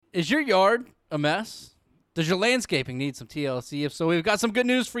Is your yard a mess? Does your landscaping need some TLC? If so, we've got some good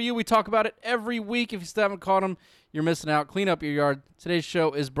news for you. We talk about it every week. If you still haven't caught them, you're missing out. Clean up your yard. Today's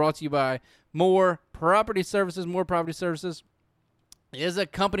show is brought to you by More Property Services. More Property Services is a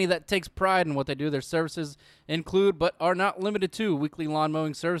company that takes pride in what they do. Their services include, but are not limited to, weekly lawn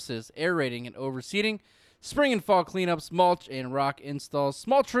mowing services, aerating and overseeding, spring and fall cleanups, mulch and rock installs,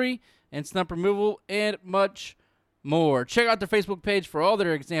 small tree and stump removal, and much more. Check out their Facebook page for all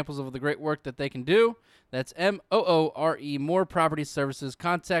their examples of the great work that they can do. That's MOORE, More Property Services.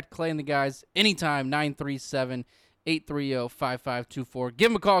 Contact Clay and the guys anytime, 937-830-5524. Give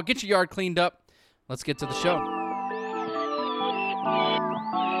them a call. Get your yard cleaned up. Let's get to the show.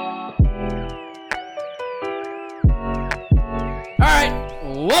 All right,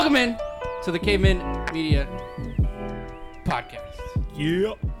 welcome in to the Caveman Media Podcast.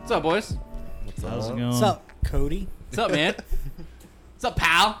 Yeah. What's up, boys? How's it going? What's up, Cody? What's up, man? What's up,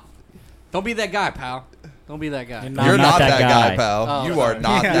 pal? Don't be that guy, pal. Don't be that guy. You're You're not not that that guy, guy. pal. Oh, you sorry. are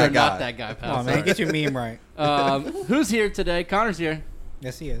not Yeah. that You're guy. not that guy, pal. Come on, man. Sorry. Get your meme right. Who's here today? Connor's here.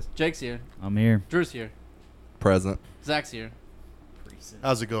 Yes, he is. Jake's here. I'm here. Drew's here. Present. Zach's here.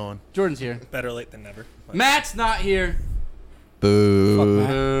 How's it going? Jordan's here. Better late than never. Matt's not here. Boo. Fuck Matt.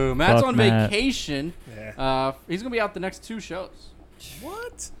 Boo. Matt's Fuck on Matt. vacation. Yeah. He's going to be out the next 2 shows.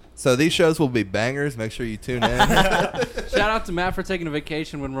 What? So these shows will be bangers. Make sure you tune in. Shout out to Matt for taking a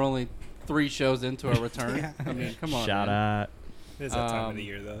vacation when we're only 3 shows into our return. Yeah. I mean, come on. Shout man. out. It is that time of the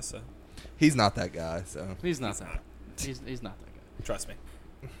year, though, so He's not that guy, so. He's not He's that. not. He's not that trust me.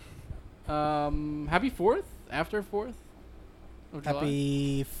 guy. Happy 4th? After 4th? Of July?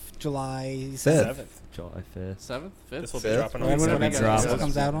 Happy July Fifth. 7th. 7th. July 5th. 7th? 5th? This will be Fifth. dropping on Whenever the Whenever 7th. drops. it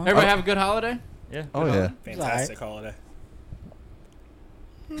comes out on. Everybody have a good holiday? Yeah. Oh, yeah. Fantastic holiday.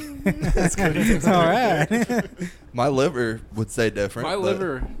 It's all right. My liver would say different. My but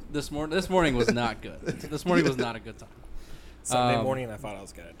liver this morning was not good. This morning was not a good time. Sunday morning, I thought I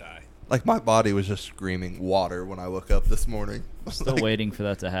was gonna die. Like, my body was just screaming water when I woke up this morning. Still waiting for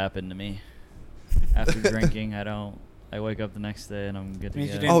that to happen to me. After drinking, I wake up the next day and I'm good to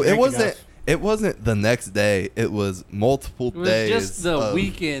Means you go. didn't Oh, it drink wasn't. enough. It wasn't the next day. It was multiple It was days. just the of-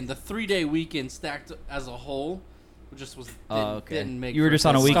 weekend, the 3-day weekend stacked as a whole. Just was didn't make. You were for just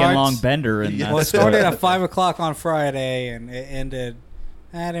on a good. weekend-long Starts- bender, and Yeah. that's Well, it started what- at 5 o'clock on Friday, and it ended.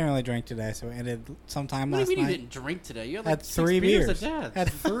 I didn't really drink today, so it ended sometime What do last you mean you night. didn't drink today? You had like Had 6 3 beers. beers. A dad. Had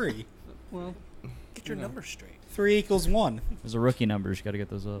 3. Well, Get your No. numbers straight. 3 equals 1. Those are rookie numbers. You got to get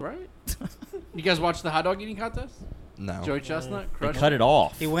those up. right? You guys watch the hot dog eating contest? No. Joey Chestnut They crushed cut it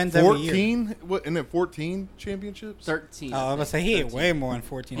off. He wins every year. 14? What? Isn't it 14 championships? 13. Oh, I was about to say he ate way more than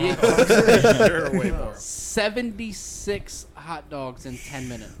 14 He hot dogs. Sure, way more. 76 hot dogs in 10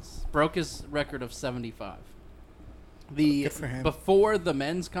 minutes. Broke his record of 75. The Good for him. before the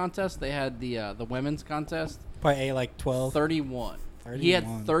men's contest, they had the women's contest. Probably ate like 12. 31. He had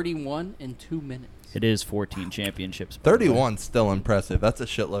 31. 31 in 2 minutes. It is 14 championships. by the way. 31's still impressive. That's a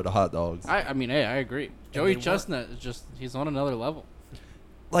shitload of hot dogs. I mean, hey, I agree. Joey Chestnut is just, he's on another level.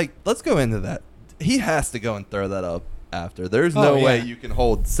 Like, let's go into that. He has to go and throw that up after. There's Oh, no yeah. way you can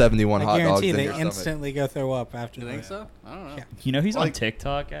hold 71 I hot dogs guarantee in they your stomach. instantly go throw up after You that. think so? I don't know. Yeah. You know he's on Like-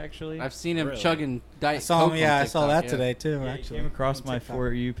 TikTok actually. I've seen him Really? chugging I Diet saw Coke him. Yeah, on I saw TikTok, that yeah. today too. Yeah, he Actually, came across on my TikTok.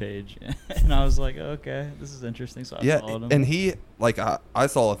 For You page, and I was like, okay, this is interesting. So I Yeah, followed him. and he, like, I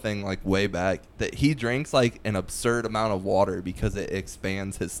saw a thing, like, way back that he drinks, like, an absurd amount of water because it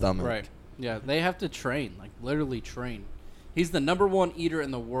expands his stomach. Right. Yeah, they have to train, like literally train. He's the #1 eater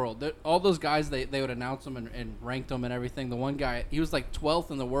in the world. All those guys, they would announce him and rank them and everything. The one guy, he was like 12th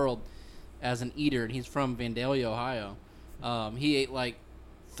in the world as an eater, and he's from Vandalia, Ohio. He ate like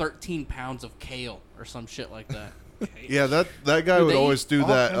 13 pounds of kale or some shit like that. Yeah, that guy Dude, would they always eat do all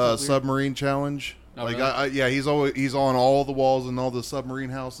that kinds of weird- submarine challenge. Oh, Like, really? yeah, he's on all the walls in all the submarine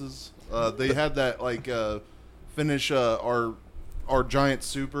houses. They had that like finish our giant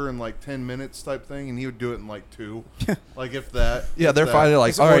super in like 10 minutes type thing, and he would do it in like 2, like if that. Yeah, if they're that. finally like,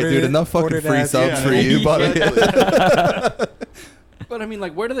 Just all right, ordered dude, it- enough fucking ordered free as- subs Yeah. for you, buddy. But I mean,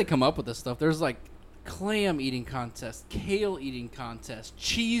 like, where do they come up with this stuff? There's like clam eating contest, kale eating contest,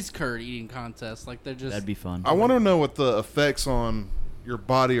 cheese curd eating contest. Like they're just. That'd be fun. I want to know what the effects on your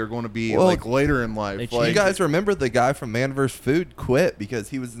body are going to be Well, like later in life. they Like, You guys remember the guy from Man vs. Food quit because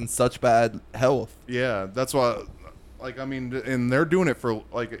he was in such bad health. yeah, that's why. Like, I mean, and they're doing it for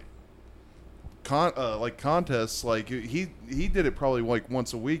like contests. Like he did it probably like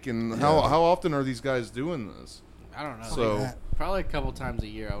once a week. And how often are these guys doing this? I don't know. So- that. Probably a couple times a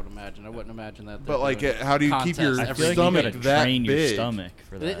year, I would imagine. I wouldn't imagine that. But they're like, doing how do you keep your contests I every feel like stomach you gotta that train your big? stomach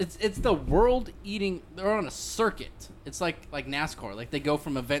for that. It's the world eating. They're on a circuit. It's like NASCAR. Like they go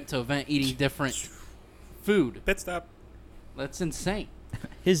from event to event eating different food. Pit stop. That's insane.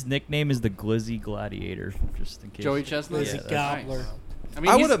 His nickname is the Glizzy Gladiator, just in case. Joey Chestnut. He's Yeah, a that's gobbler. I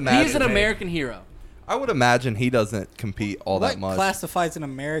mean, I he's, would imagine he's an they- American hero. I would imagine he doesn't compete all What that much. classifies an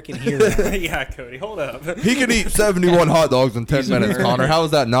American hero? Yeah, Cody, hold up. He could eat 71 hot dogs in 10 He's minutes, American. Connor. How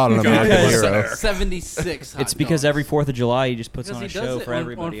is that not an God, American yes, hero? sir. 76. hot It's because dogs. every 4th of July he just puts Because on a he does show it for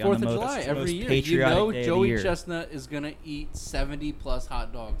everybody on 4th the of most, July every most year. You patriotic know, day of the Joey year. Chestnut is gonna eat 70 plus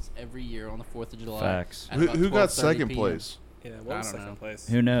hot dogs every year on the 4th of July. Facts. at Who, about who got 12:30 second PM. place? Yeah, I what was don't know. second place?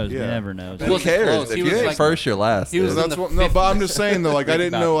 Who knows? Yeah. You never know. He Who wasn't cares? close. If He you was ain't like- first, you're last. he was dude. in That's the what. No, but I'm just 50s. saying though. Like, I Think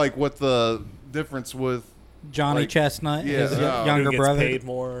didn't about know it. like what the difference with. Johnny Like, Chestnut, yeah, his Who younger Who gets brother. paid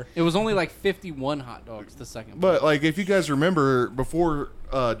more? It was only like 51 hot dogs the second. But like, if you guys remember, before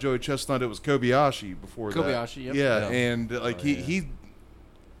Joey Chestnut, it was Kobayashi. Before Kobayashi, that, yep. yeah, Yeah. and like Oh, yeah.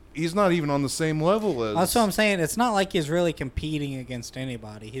 he's not even on the same level as. That's what I'm saying. It's not like he's really competing against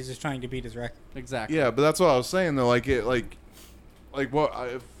anybody. He's just trying to beat his record. exactly. Yeah, but that's what I was saying though. Like it, like what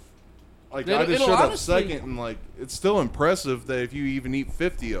I. Like I just It'll showed up honestly- second, and like it's still impressive that if you even eat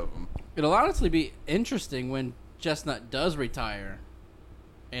 50 of them. It'll honestly be interesting when Chestnut does retire,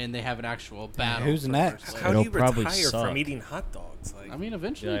 and they have an actual battle. who's for next? first How place. do you It'll probably retire suck. from eating hot dogs? Like, I mean,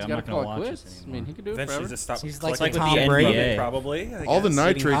 eventually Yeah, he's I'm got not to gonna call it watch quits. this I mean, he could do it eventually forever. just stop. He's like collecting Tom the Brady. NBA, probably. I All the guess.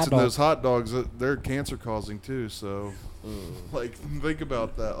 nitrates hot in those dogs. hot dogs, they're cancer causing too. So, like, think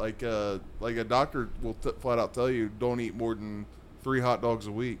about that. Like a doctor will flat out tell you don't eat more than 3 hot dogs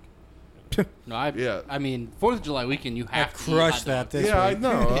a week. No, Yeah. I mean, 4th of July weekend, you I have to eat crushed hot that dogs. this Yeah, I week.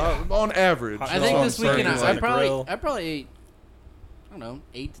 know. On average. Hot I dogs think on this weekend burgers I on the grill. probably ate, I don't know,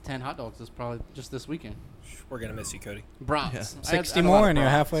 8 to 10 hot dogs. This probably just this weekend. We're gonna miss you, Cody. Brats. Yeah. I had 60 a lot more of and you're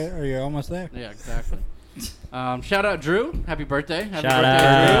brats. halfway, or you're almost there. Yeah, exactly. Shout out Drew. Happy birthday. Happy Shout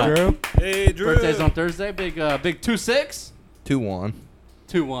birthday, out. Drew. Drew, Hey, Drew. Birthday's on Thursday. Big 2-6. 2-1.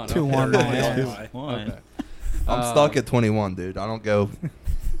 2-1. 2-1 okay. my ass. Why? One. Okay. I'm stuck at 21, dude. I don't go.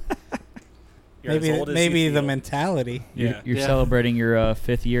 You're as maybe old as maybe you the feel. mentality. Yeah. You're Yeah. celebrating your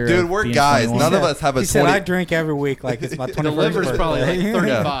 5th year. Dude, of we're being guys. 21. None of us have a He said 20. I drink every week like it's my 21st The liver's birthday. probably like Yeah.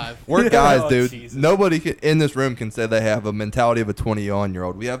 35. We're guys, Oh, dude. Jesus. Nobody in this room can say they have a mentality of a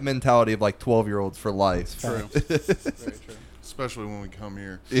 21-year-old. We have mentality of like 12-year-olds for life. True. Very true. Especially when we come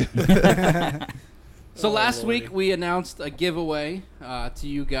here. So Oh, last Lordy. week we announced a giveaway to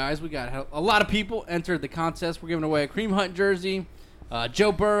you guys. We got a lot of people entered the contest. We're giving away a Cream Hunt jersey,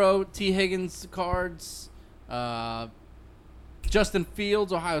 Joe Burrow, T. Higgins cards, Justin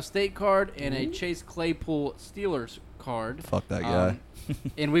Fields Ohio State card, and a Chase Claypool Steelers card. Fuck that guy.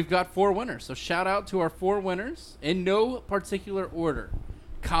 And we've got 4 winners. So shout out to our 4 winners in no particular order.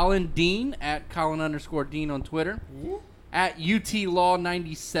 Colin Dean at Colin_Dean on Twitter. At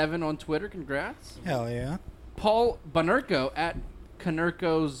UTLaw97 on Twitter. Congrats. Hell yeah. Paul Bonerko at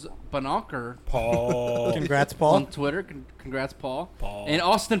Canerco's Bononker Paul. Congrats, on Paul. Twitter. Congrats, Paul. Paul. And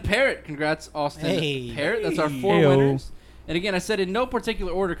Austin Parrott. Congrats, Austin Hey. Parrott. That's our 4 Heyo. winners. And again, I said in no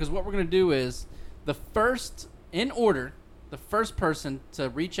particular order because what we're going to do is the first person to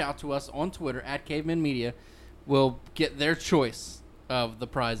reach out to us on Twitter at Caveman Media will get their choice of the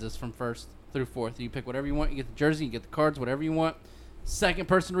prizes from 1st through 4th. You pick whatever you want. You get the jersey, you get the cards, whatever you want. Second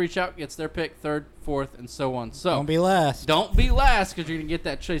person to reach out gets their pick, 3rd, 4th, and so on. So Don't be last. don't be last because you're going to get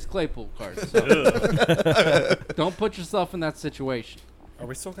that Chase Claypool card. So don't put yourself in that situation. Are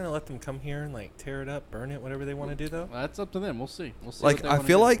we still gonna let them come here and like tear it up, burn it, whatever they want to do though? Well, that's up to them. We'll see. We'll see. Like what they I wanna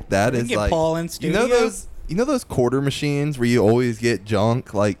feel do. like that We is can get like Paul in studio. you know those quarter machines where you always get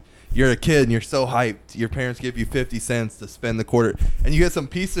junk. Like you're a kid and you're so hyped. Your parents give you 50 cents to spend the quarter, and you get some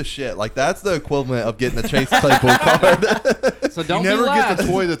piece of shit. Like that's the equivalent of getting a Chase Claypool card. So You don't never be last. get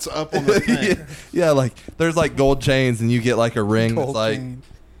the toy that's up on the thing. yeah, like there's like gold chains, and you get like a ring that's Gold like chain.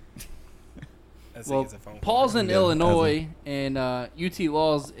 As Well, he gets a phone call. Paul's in Yeah, Illinois and UT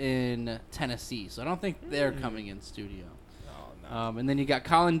Law's in Tennessee, so I don't think they're coming in studio. Oh, no. And then you got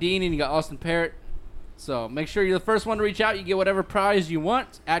Colin Dean and you got Austin Parrott. So make sure you're the first one to reach out. You get whatever prize you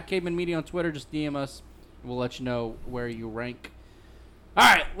want. At Caveman Media on Twitter, just DM us. We'll let you know where you rank. All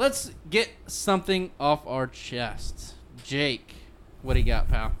right, let's get something off our chest. Jake, what do you got,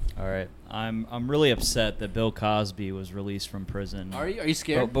 pal? All right. I'm really upset that Bill Cosby was released from prison. Are you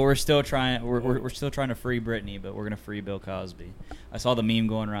scared? But we're still trying. We're still trying to free Britney, but we're gonna free Bill Cosby. I saw the meme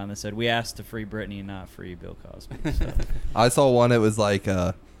going around that said we asked to free Britney, not free Bill Cosby. So. I saw one. It was like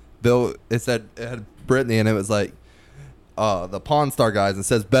Bill. It said it had Britney, and it was like the Pawn Star guys and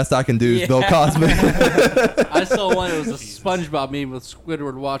says best I can do is Yeah. Bill Cosby. I saw one. It was a SpongeBob meme with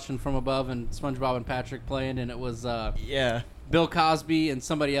Squidward watching from above and SpongeBob and Patrick playing, and it was Yeah. Bill Cosby and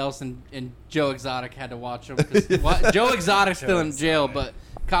somebody else, and Joe Exotic had to watch him. Joe Exotic's still in jail, but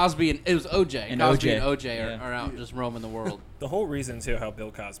Cosby and it was OJ. And Cosby OJ. and OJ Yeah. are out just roaming the world. The whole reason too how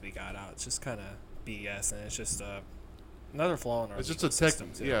Bill Cosby got out, it's just kind of BS, and it's just another flaw in our It's just legal a system,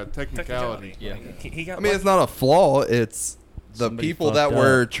 too. technicality. Yeah. Like, he got I mean, it's not a flaw. It's the Somebody people that fucked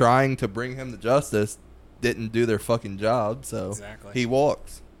were up. trying to bring him to justice didn't do their fucking job, so Exactly. he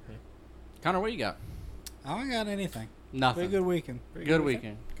walks. Connor, what you got? I don't got anything. Nothing. Pretty good weekend. Good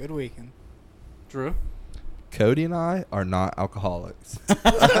weekend. Good weekend. Drew? Cody and I are not alcoholics.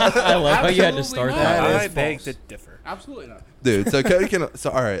 I love how you had to Absolutely start not. that. That I is beg false. to differ. Absolutely not. Dude, so Cody can. So,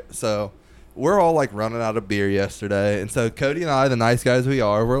 all right. So, we're all like running out of beer yesterday. And so, Cody and I, the nice guys we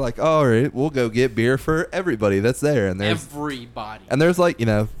are, we're like, all right, we'll go get beer for everybody that's there. And there's like,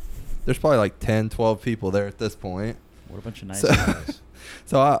 there's probably like 10, 12 people there at this point. What a bunch of nice So- guys.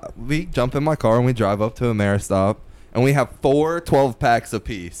 So, we jump in my car and we drive up to Ameristop. And we have 4 12-packs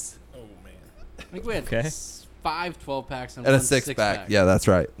apiece. Oh man. I think we had Okay. 5 12-packs and And a one 6-pack. Yeah, that's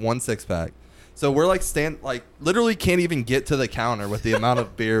right. 1 6-pack. So, we're like, literally can't even get to the counter with the amount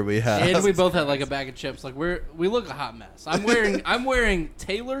of beer we have. And we both had like a bag of chips. Like we look a hot mess. I'm wearing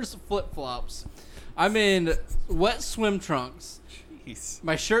Taylor's flip flops. I'm in wet swim trunks. Jeez.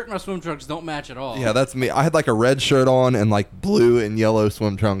 My shirt and my swim trunks don't match at all. Yeah, that's me. I had like a red shirt on and like blue and yellow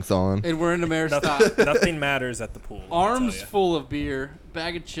swim trunks on. And we're in Ameristop. Nothing matters at the pool. let me Arms tell ya. full of beer,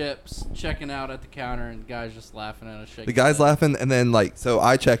 bag of chips, checking out at the counter, and guys just laughing at us. Shaking The guy's their heads. laughing, and then like, so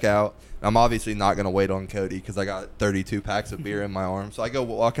I check out. I'm obviously not gonna wait on Cody because I got 32 packs of beer in my arm. So I go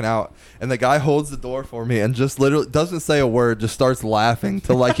walking out, and the guy holds the door for me and just literally doesn't say a word, just starts laughing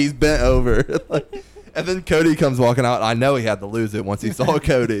till like he's bent over. Like, and then Cody comes walking out. I know he had to lose it once he saw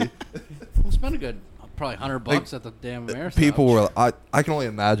Cody. We'll spend a good probably $100 at the damn Ameristop. People were, I can only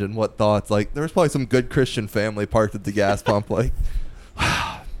imagine what thoughts. Like there was probably some good Christian family parked at the gas pump. Like,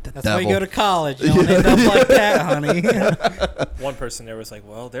 the That's why you devil. go to college. You don't end up like that, honey. One person there was like,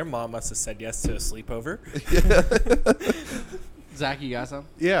 "Well, their mom must have said yes to a sleepover." Zach, you got some?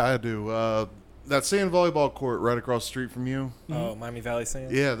 Yeah, I do. That sand volleyball court right across the street from you. Oh, Miami Valley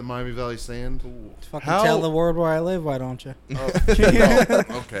Sands. Yeah, the Miami Valley Sand. Fucking How- tell the world where I live, why don't you? Oh,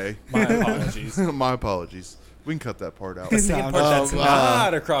 okay. My apologies. My apologies. We can cut that part out. The sand part that's Um,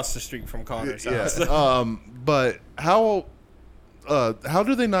 not across the street from Connor's house. Yeah. But how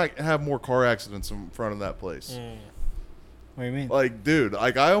do they not have more car accidents in front of that place? What do you mean? Like, dude,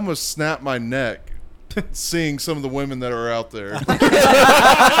 like I almost snapped my neck seeing some of the women that are out there. like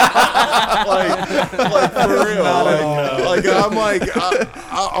for real. Like I'm like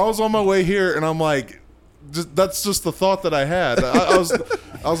I was on my way here and I'm like, that's just the thought that I had. I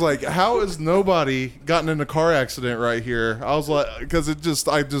was like, how has nobody gotten in a car accident right here? I was like, because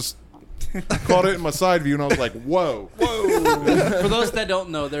I just caught it in my side view and I was like, whoa. For those that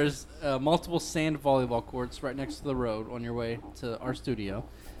don't know, there's multiple sand volleyball courts right next to the road on your way to our studio,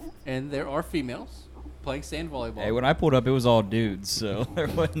 and there are females playing sand volleyball. Hey, when I pulled up, it was all dudes, so there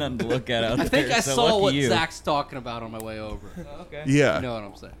wasn't nothing to look at out there. I think I so saw lucky what you. Zach's talking about on my way over. Okay. Yeah. You know what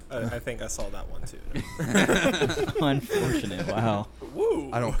I'm saying? I think I saw that one too. Unfortunate. Wow. Woo!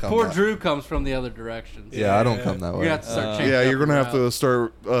 I don't come. Poor that- Drew comes from the other direction. Yeah, I don't come that You're way. gonna have to start changing Yeah, up you're gonna your have to route.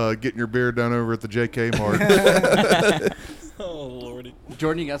 start getting your beer done over at the JK Mart. Oh lordy.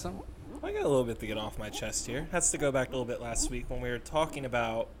 Jordan, you got some? I got a little bit to get off my chest here. Has to go back a little bit last week when we were talking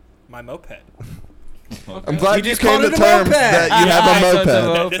about my moped. I'm glad you just came called to it a terms moped. that you have a So it's a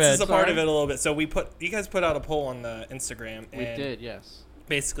moped. moped. This is a part sorry. of it a little bit. So you guys put out a poll on the Instagram. We And did, yes.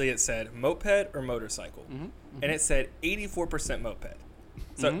 basically it said moped or motorcycle, and it said 84% moped.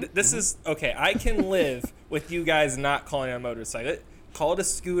 So this is okay. I can live with you guys not calling it a motorcycle. Call it a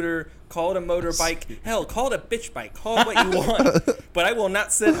scooter, call it a motorbike, hell, call it a bitch bike, call it what you want. But I will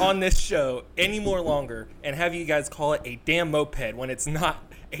not sit on this show any more longer and have you guys call it a damn moped when it's not.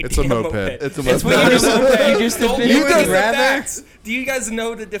 It's a damn moped. It's a It's moped. not a moped. You just Don't admitted you it. guys Rather? facts. Do you guys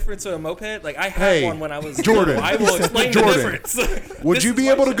know the difference of a moped? Like I had Hey, one when I was Jordan. little. I will explain Jordan. the difference. Would This you is be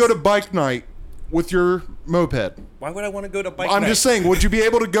my able to go to chest. bike night with your moped? Why would I want to go to bike I'm night? just saying, would you be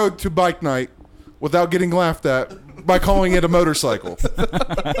able to go to bike night without getting laughed at by calling it a motorcycle?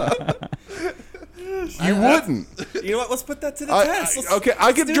 You wouldn't. You know what? Let's put that to the I- test. Let's- okay, I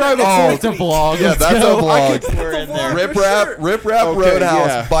let's could do drive that. a- Let's Oh, It's a do it. vlog. Yeah, Let's that's go. a vlog. We're in there. Rip Rip Rap, Rip Rap Okay, Roadhouse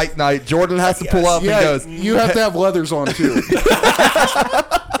yeah. bike night. Jordan has to pull up and Yeah, goes, you have to have leathers on too.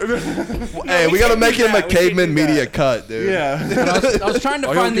 "Hey, we gotta can't make do him a that. We can't caveman do media that. cut, dude." But I was trying to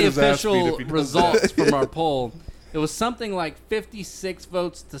Oh, he'll find the get his ass beat official if he does results from our poll, It was something like 56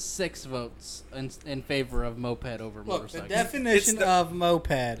 votes to 6 votes in favor of moped over Look, motorcycle. the definition of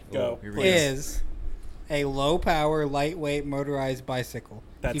moped Go. Here we go. is a low-power, lightweight motorized bicycle.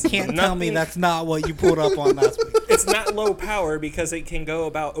 That's you can't tell me nothing- that's not what you pulled up on last week. It's not low power because it can go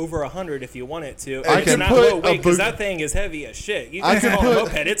about over 100 if you want it to. I It's can not put low a weight because boot- that thing is heavy as shit. You I just can call it a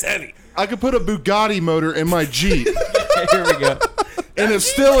put- moped, it's heavy. I could put a Bugatti motor in my Jeep, Here we go. and it's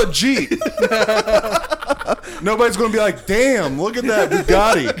still a Jeep. Nobody's going to be like, damn, look at that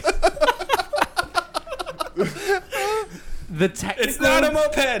Bugatti. The technical, It's not a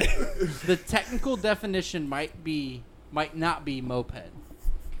moped. the technical definition might not be moped,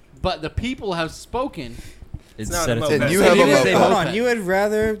 but the people have spoken. It's not said a it's moped. And you So have you a didn't say moped. Hold on, moped. you would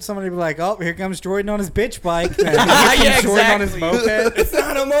rather somebody be like, "Oh, here comes Jordan on his bitch bike," than Yeah, Jordan on his exactly. moped. It's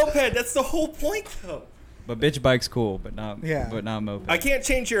not a moped. That's the whole point, though. But bitch bike's cool, but not moped. I can't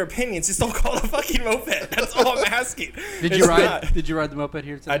change your opinions. Just don't call it a fucking moped. That's all I'm asking. Did It's you ride? not. Did you ride the moped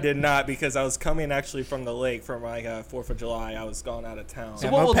here today? I did not because I was coming actually from the lake for my 4th of July. I was going out of town. So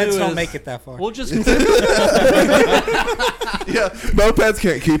Yeah, what we'll mopeds do don't is- make it that far. We'll just Yeah, mopeds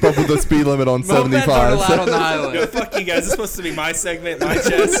can't keep up with the speed limit on mopeds aren't 75. allowed on the Yo, highway. fuck you guys. It's supposed to be my segment, my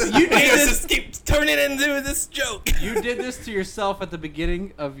chest. You guys just keep turning it into this joke. You did this to yourself at the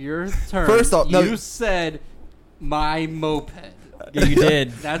beginning of your term. First off, no- you said my moped. Yeah, you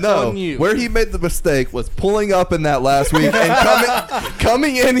did. That's No, on you. where he made the mistake was pulling up in that last week and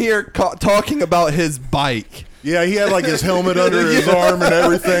coming in here talking about his bike. Yeah, he had like his helmet under his arm and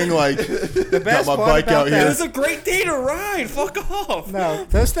everything. Like, the best got my part bike about out It that here. was a great day to ride. Fuck off. No,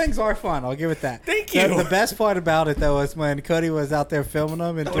 those things are fun. I'll give it that. Thank The- you. The best part about it though was when Cody was out there filming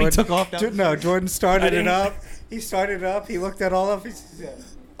them and Oh, he took off down the No, Jordan I started it didn't- up. He started it up. He looked at all of it.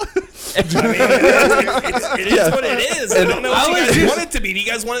 I mean, it is what it is. I don't know what you guys want it to be. Do you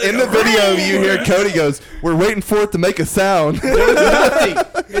guys want it In to the go, video, "Roar"? you hear Cody goes, "We're waiting for it to make a sound." Nothing.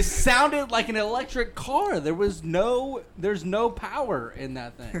 It sounded like an electric car. There's no power in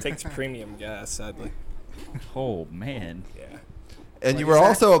that thing. Takes premium gas, sadly. Oh man. Yeah. And you were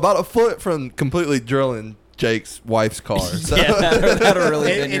also about a foot from completely drilling Jake's wife's car. So. Yeah, that'll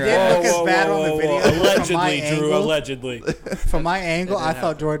really It- been it your did ass. look as bad on the video from my Allegedly, Drew. angle. Allegedly. From my angle, I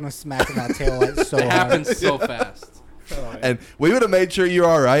thought Jordan was smacking that tail light so It hard. happens so fast. And we would have made sure you were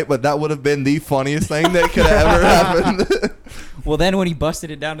all right, but that would have been the funniest thing that could have ever happened. Well, then when he busted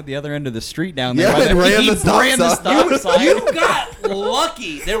it down to the other end of the street down there, Yeah, by and ran he the stop ran the sign. stop sign. You got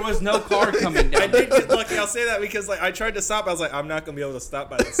lucky. There was no car coming down. I did get lucky. I'll say that because I tried to stop. I was like, I'm not gonna be able to stop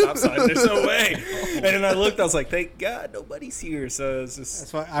by the stop sign. There's no way. And then I looked. I was like, thank God nobody's here. So it's just.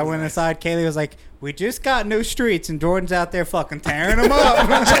 That's why I went inside. Kaylee was like, "We just got new streets," and Jordan's out there fucking tearing them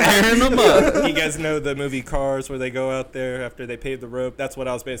up. tearing them up. You guys know the movie Cars where they go out there after they pave the road? That's what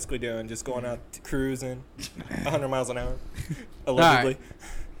I was basically doing, just going out cruising 100 miles an hour. Allegedly. right.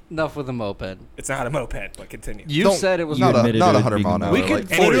 Enough with the moped. It's not a moped, but continue. You Don't- said it was not You a admitted not it 100 mile an being- hour. We could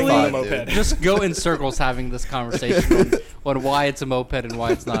like literally 45, moped. dude. just go in circles having this conversation on why it's a moped and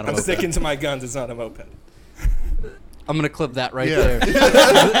why it's not a I'm moped. sticking to my guns. It's not a moped. I'm gonna clip that right Yeah. there.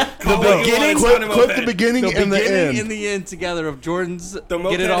 Call what you want, Beginning, it's not a clip the moped. beginning The and the beginning end. and the end together of Jordan's The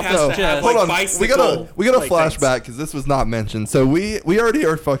moped get it off has his to have, chest. like, Hold on, bicycle, we got a like, flashback things. because this was not mentioned. So we already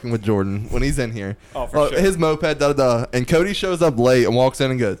are fucking with Jordan when he's in here. Oh, for sure. His moped, da da da, and Cody shows up late and walks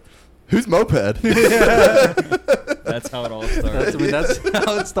in and goes, "Who's moped?" That's how it all started. That's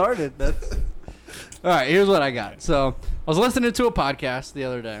how it started. That's all right. Here's what I got. So I was listening to a podcast the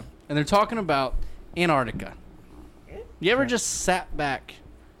other day, and they're talking about Antarctica. You ever just sat back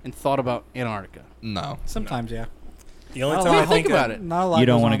and thought about Antarctica? No. Sometimes, yeah. The only Not a time lot. I think about it. Not a lot. You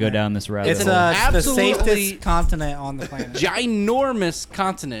don't goes want to on go there. down this rabbit It's hole. the Absolutely safest continent on the planet. Ginormous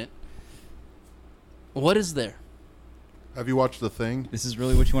continent. What is there? Have you watched The Thing? This is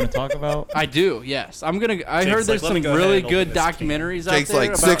really what you want to talk about? I do. Yes, I'm gonna. I Jake's heard there's like, "Let me some go really ahead and good open this documentaries out Jake's there like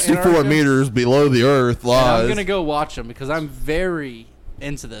about 64 Antarctica, meters below the earth and I'm lies. gonna go watch them because I'm very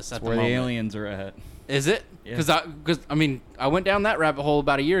into this at the Where the moment. aliens are at. Is it? Yeah. Because I mean I went down that rabbit hole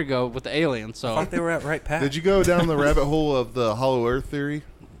about a year ago with the aliens. I So thought they were at right path. Did you go down the rabbit hole of the Hollow Earth theory?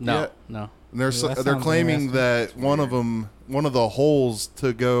 no, yet? no. And they're Ooh, that they're sounds claiming interesting. that one of the holes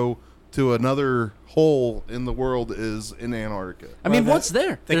to go to another hole in the world is in Antarctica. I mean, Well, what's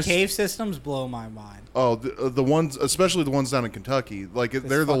there? The There's- cave systems blow my mind. Oh, the ones, especially the ones down in Kentucky, like It's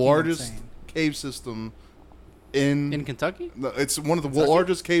they're the fucking largest insane. cave system in. in Kentucky. No, it's one of the Kentucky?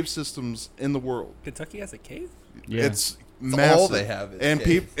 largest cave systems in the world. Kentucky has a cave? Yeah. It's massive. all they have is and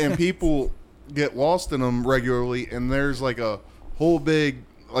caves. and people get lost in them regularly. And there's like a whole big,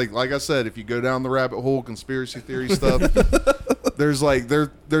 like I said, if you go down the rabbit hole, conspiracy theory stuff. There's like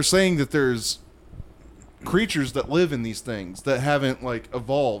they're saying that there's creatures that live in these things that haven't like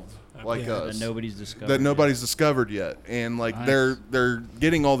evolved like Yeah. us. That nobody's discovered. That nobody's discovered yet, and like Nice. they're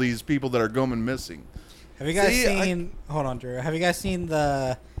getting all these people that are going missing. Have you guys See, seen? Hold on, Drew. Have you guys seen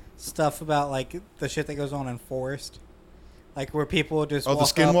the stuff about like the shit that goes on in forest, like where people just Oh, the walk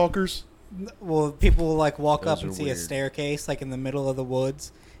up? skinwalkers. Well, people will like walk up Those and are see a weird. staircase like in the middle of the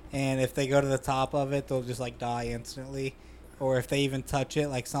woods, and if they go to the top of it, they'll just like die instantly. Or if they even touch it,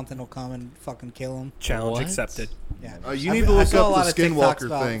 like something will come and fucking kill them. Challenge What? accepted. Yeah, You need to look saw a up lot the of TikToks Skinwalker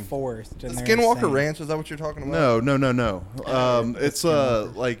about thing. Forest, The and they're Skinwalker insane. Ranch, is that what you're talking about? No. It's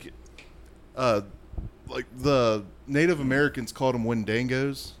Skinwalker. like the Native Americans called them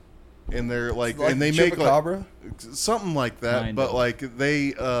Wendangos, and they're like, Like and they make like Chupacabra? something like that, Kind but of. like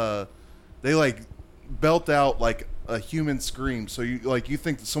they like belt out like a human scream, so you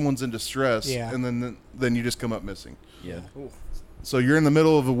think that someone's in distress, Yeah. and then you just come up missing. Yeah. So you're in the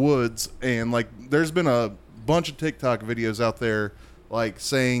middle of the woods, and like there's been a bunch of TikTok videos out there, like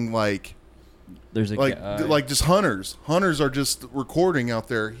saying like There's a guy. like just hunters are just recording out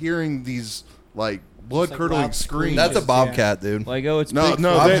there, hearing these like blood curdling loud screams. That's a Yeah. bobcat, dude. like, oh, it's No, Bigfoot.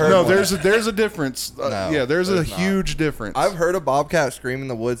 no, I've heard one. there's a difference. No, Yeah, there's a there's not. huge difference. I've heard a bobcat scream in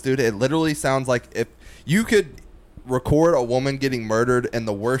the woods, dude. It literally sounds like if you could record a woman getting murdered and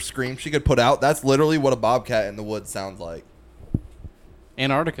the worst scream she could put out, that's literally what a bobcat in the woods sounds like.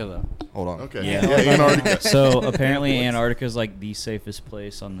 Antarctica, though. Hold on. Okay. Yeah. Yeah, Antarctica. So apparently Antarctica is like the safest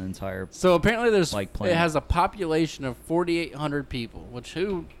place on the entire. So apparently, Like it planet. has a population of 4,800 people. Which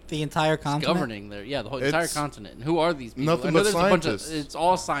who The entire is continent. governing there? Yeah, the whole entire It's continent. And who are these people? nothing I know but there's a bunch of. scientists. It's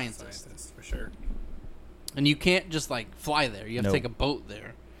all scientists, Scientists, for sure. and you can't just like fly there. You have Nope. to take a boat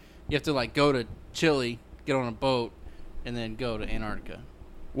there. You have to like go to Chile, get on a boat, and then go to Antarctica.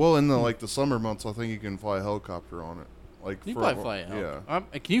 Well, in the summer months, I think you can fly a helicopter on it. Like Can you for probably fly a helicopter?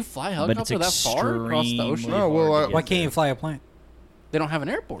 Yeah. Can you fly a But it's helicopter that far across the extremely ocean? No, well, hard to Why get can't you there. fly a plane? They don't have an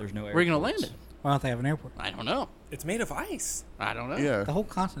airport. There's no Where are you gonna land airports. it? Why don't they have an airport? I don't know. It's made of ice. I don't know. Yeah. The whole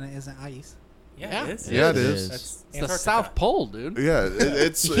continent isn't ice. Yeah, it is. Yeah, it It is. is. That's It's the Antarctica. South Pole, dude. Yeah,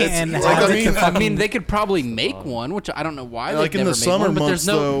 it's You can't it's have like, it I fucking- mean, they could probably make one, which I don't know why. Like they've in the never made summer one, but months, there's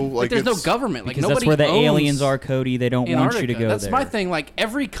no, though, like like there's no it's- government. Like Because nobody that's where the owns aliens are, Cody. They don't want you to Antarctica. go That's there. my thing. Like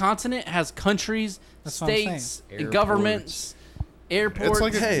every continent has countries, That's what I'm saying. states, and Airports. governments, airports. It's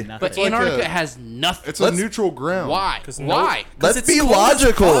like a, Hey, Nothing. but it's like Antarctica a- has nothing. it's Let's- a neutral ground. Why? 'Cause Why? Cause Let's it's be cold as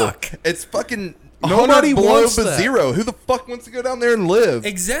logical. fuck. It's fucking Nobody 100 below wants that. zero. Who the fuck wants to go down there and live?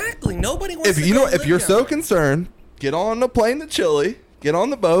 Exactly. Nobody wants If to you go know, live if you're down so there. concerned, get on a plane to Chile, get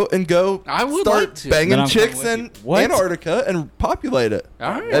on the boat, and go. I would start like to. banging Then I'm chicks coming in with What? Antarctica and populate it. All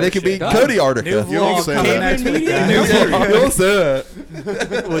right. And it could be Done. Cody New Antarctica. You don't vlog say coming that. next week, You guys. don't say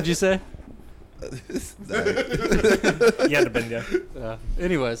that. What'd you say? Yeah, the bend, yeah.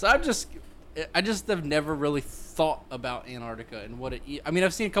 Anyways, I just have never really thought about Antarctica and what it. I mean,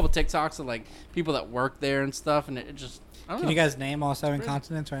 I've seen a couple TikToks of like people that work there and stuff, and it just. I don't Can know. you guys name all 7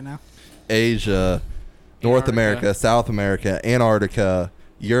 continents right now? Asia, North Antarctica. America, South America, Antarctica,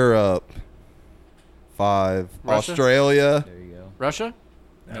 Europe, 5, Russia? Australia. There you go. Russia,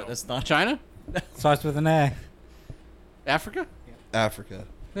 No, that's not. China, Starts with an A. Africa. Africa.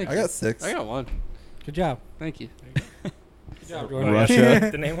 Thank I you. got 6. I got one. Good job. Thank you. Good job, Wanna Russia.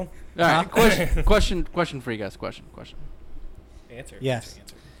 answer the name them? All right, question for you guys. Question. Answer. Yes.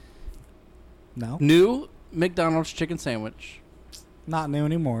 Answer. No, New McDonald's chicken sandwich not new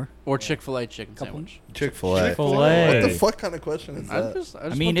anymore. or Chick-fil-A chicken Couple- sandwich? Chick-fil-A. Chick-fil-A. What the fuck kind of question is that? I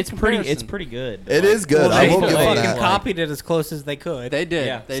I mean, it's pretty good. It is good. Well, I they will give Chick-fil-A. you fucking that. copied it as close as they could. They did.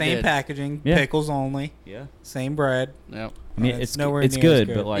 Yeah. They Same did. packaging, Yeah. pickles only, Yeah. same bread. Yep. I mean, It's it's nowhere it's near as good,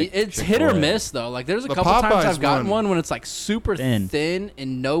 good. but like It's hit or Chick-fil-A. miss though. Like there's a The couple times Popeyes I've gotten one- one when it's like super Thin. thin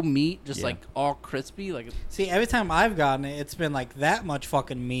and no meat, just Yeah. like all crispy. Like See, every time I've gotten it, it's been like that much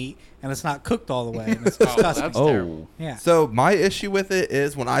fucking meat, and it's not cooked all the way. And it's Oh, disgusting. that's Oh, terrible. Yeah. So my issue with it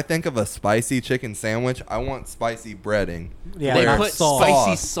is when I think of a spicy chicken sandwich, I want spicy breading. Yeah, they Where put sauce.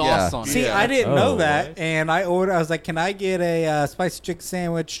 spicy Sauce, sauce yeah. on it. See, Yeah. I didn't know Oh. that, and I ordered. I was like, "Can I get a spicy chicken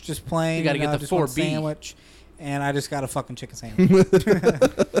sandwich, just plain?" You gotta get the just one 4B. sandwich, and I just got a fucking chicken sandwich.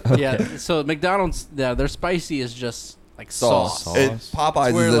 Yeah. So McDonald's, yeah, their spicy is just like sauce. Sauce. It, Popeyes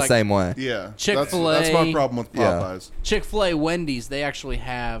It's where, is the like- same way. Yeah, Chick-fil-A. That's my problem with Yeah. Popeyes. Chick-fil-A, Wendy's, they actually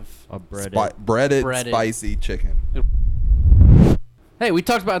have. a breaded. Breaded, Breaded. spicy chicken. Hey, we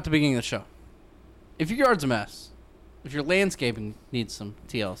talked about it at the beginning of the show. If your yard's a mess, if your landscaping needs some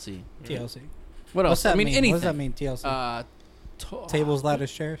TLC, TLC. what else? What's that I mean, mean? anything. What does that mean? TLC. Uh, Tables,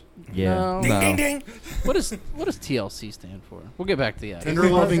 ladders, chairs. Yeah. No. Ding, No. ding, ding. What does TLC stand for? We'll get back to that. Tender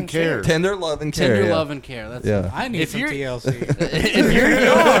love and care. Tender love and care. Tender yeah. love and care. That's Yeah. I need If some you're- TLC. If your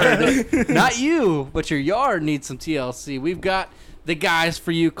yard, not you, but your yard needs some TLC, we've got the guys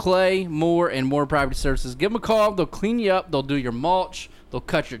for you, Clay, Moore, and Moore Property Services. Give them a call. They'll clean you up. They'll do your mulch. They'll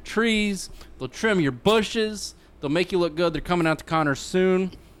cut your trees. They'll trim your bushes. They'll make you look good. They're coming out to Connor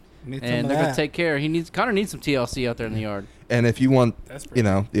soon, Need some and of they're going to that. take care. Connor needs some TLC out there in the yard. And if you want,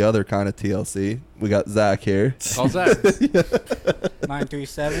 Desperate. the other kind of TLC, we got Zach here. Call Zach.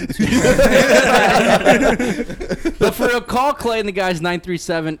 937. But for a call, Clay and the guys,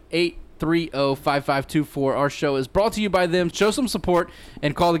 937-830-5524. Our show is brought to you by them. Show some support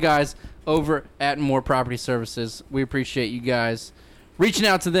and call the guys over at Moore Property Services. We appreciate you guys reaching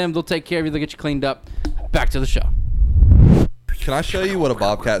out to them. They'll take care of you. They'll get you cleaned up. Back to the show. Can I show you what a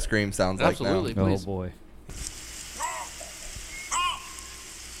bobcat scream sounds Absolutely, like now? Oh please. boy.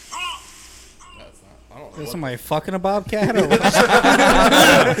 Is somebody fucking a bobcat? Or what?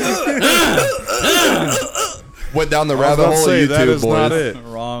 Went down the I was rabbit about to hole say, of that YouTube, is not boys. it.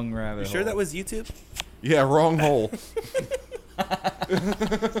 Wrong rabbit You hole. sure that was YouTube? Yeah, wrong hole.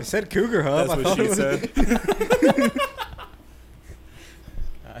 It said Cougar Hub. That's I what thought she it was- said.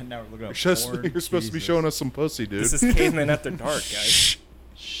 Now we're looking up You're porn. supposed to be Jesus. showing us some pussy, dude. This is Cavemen After Dark, guys.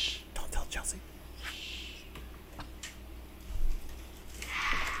 Shh. Don't tell Chelsea.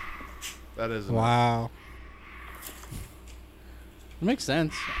 That is Wow. It makes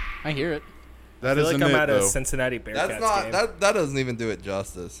sense. I hear it. That I feel isn't like I'm it, at though. a Cincinnati Bearcats That's not game. that doesn't even do it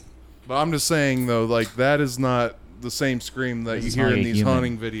justice. But I'm just saying though, like that is not the same scream that This you is hear not in a these human.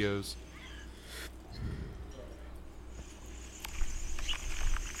 hunting videos.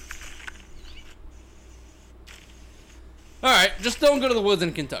 All right, just don't go to the woods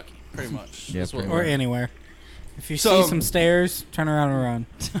in Kentucky, pretty much. Yeah, That's what pretty Or we're- anywhere. If you So- see some stairs, turn around and run.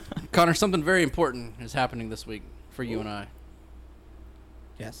 Connor, something very important is happening this week for you and I.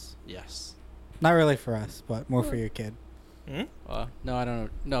 Yes. Yes. Not really for us, but more for your kid. No, I don't know.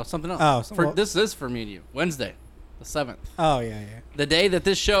 No, something else. Oh, so for, what- this is for me and you. Wednesday, the 7th. Oh, yeah, yeah. The day that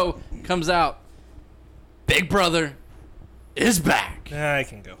this show comes out, Big Brother is back. I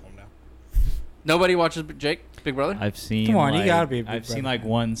can go home now. Nobody watches Jake, Big Brother? I've seen. Come on, you like, gotta be a Big I've seen Brother like fan.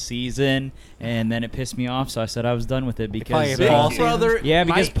 one season, and then it pissed me off, so I said I was done with it probably because. had Big Paul Brother. Yeah,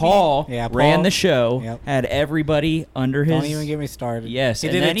 because might be- Paul, Yeah, ran Paul. the show, Yep. had everybody under his. Don't even get me started. Yes, he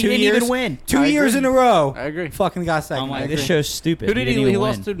and did then it he 2 didn't years. even win. 2 I years agree. in a row. I agree. Fucking got second. I'm like, I this agree. show's stupid. Who did he? didn't He even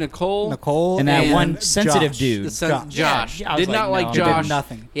lost win. to Nicole. Nicole And that one Josh. sensitive dude. The Josh. Josh. Yeah, I was Did not like, like no. He did Josh.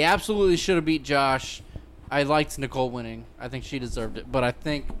 nothing. He absolutely should have beat Josh. I liked Nicole winning. I think she deserved it, but I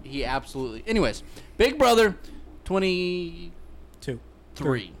think he absolutely. Anyways, Big Brother, 23.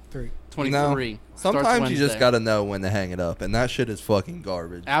 3. 23. starts Sometimes you just Wednesday. gotta know when to hang it up, and that shit is fucking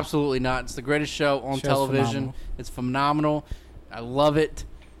garbage. Absolutely not. It's the greatest show on Show's television. phenomenal. It's phenomenal. I love it.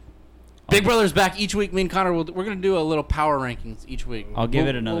 Big Brother's back each week. Me and Connor, we're going to do a little power rankings each week. I'll give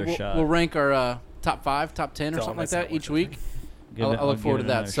it another we'll, shot. We'll rank our top 5, top 10, or Don't something like mess up that with each it. week. Give I'll it- look I'll forward give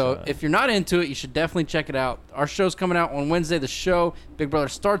to it that. another So shot. if you're not into it, you should definitely check it out. Our show's coming out on Wednesday. The show, Big Brother,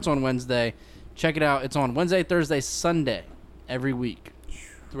 starts on Wednesday. Check it out. It's on Wednesday, Thursday, Sunday every week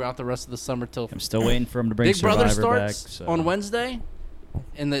throughout the rest of the summer till I'm still waiting for him to bring Big Brother Survivor starts back. So. on Wednesday,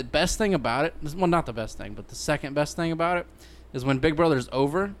 and the best thing about it, well, not the best thing, but the second best thing about it, is when Big Brother's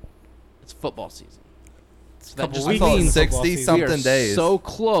over, it's football season. So that Couple just I weeks. thought means 60 season. we are something days. so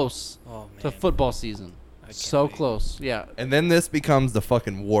close Oh, to man. football season. I can't So wait. close, yeah. And then this becomes the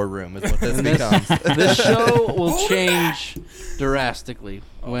fucking war room, is what this And this- becomes. This show will change drastically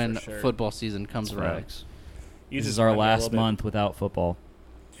Oh, when for sure. football season comes That's around. facts. You This just is our remind me a last little bit. month without football.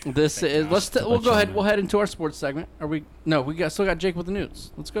 This Thank is. gosh. Let's. To We'll let go you ahead. know. We'll head into our sports segment. Are we? No, we still got Jake with the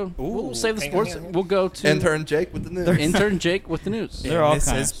news. Let's go. We'll Ooh, save the hang on, sports. hang on. We'll go to Intern Jake with the news. intern Jake with the news. Yeah. They're all this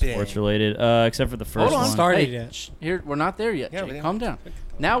kind of has been- sports related, except for the first Hold on. one. Started Hey, yet. here, we're not there yet. Yeah, Jake. we- Calm down.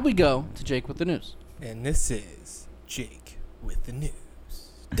 Now we go to Jake with the news. And this is Jake with the news.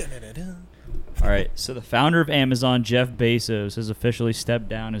 Dun-dun-dun-dun. All right. So the founder of Amazon, Jeff Bezos, has officially stepped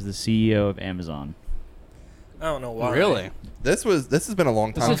down as the CEO of Amazon. I don't know why. Really? This has been a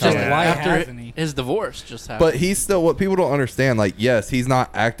long This time is just coming. Why after hasn't he? his divorce just happened. But he's still, what people don't understand, like, yes, he's not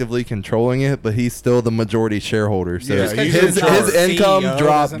actively controlling it, but he's still the majority shareholder. So Yeah, his, he's in charge. his income CEO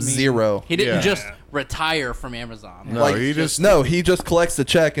dropped doesn't mean- 0. he didn't Yeah. just retire from Amazon. No, Like, he just he just collects the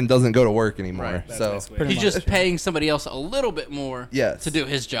check and doesn't go to work anymore. Right. That's So basically Pretty He's much. just paying somebody else a little bit more Yes. to do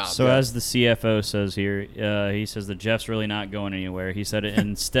his job. So as the CFO says here, he says that Jeff's really not going anywhere. He said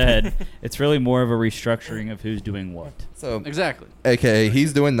instead, it's really more of a restructuring of who's doing what. so exactly. AKA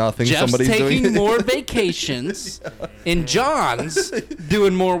he's doing nothing. Jeff's Somebody's taking doing more vacations, and John's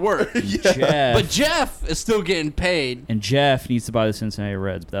doing more work. Jeff. But Jeff is still getting paid. And Jeff needs to buy the Cincinnati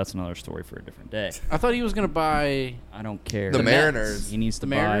Reds, but that's another story for a different day. I thought he was going to buy. I don't care. The The Mariners. Mets. He needs to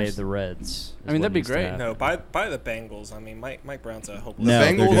The buy Mariners? the Reds. is I mean, what that'd be needs to great. happen. No, buy the Bengals. I mean, Mike Brown's a hopeless. No, The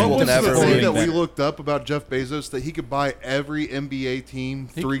they're Bengals doing What will was better. never the thing win. that we Better. looked up about Jeff Bezos, that he could buy every NBA team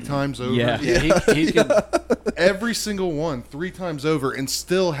 3 times over? Yeah. Yeah, he could. Every single one 3 times over and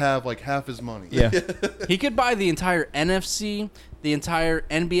still have like half his money. Yeah. He could buy the entire NFC, the entire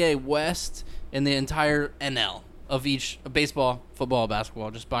NBA West, and the entire NL of each baseball, football,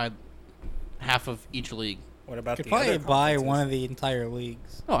 basketball. Just buy half of each league. What about Could the probably other buy conferences? one of the entire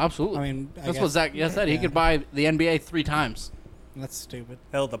leagues. Oh, absolutely. I mean, that's what Zach said. He yeah. could buy the NBA 3 times. That's stupid.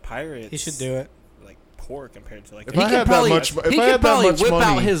 Hell, the Pirates. He should do it. Like poor compared to like. If He I could had that probably, much- if he I could had that probably much whip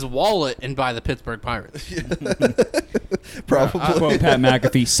out money- his wallet and buy the Pittsburgh Pirates. Probably. Quote Pat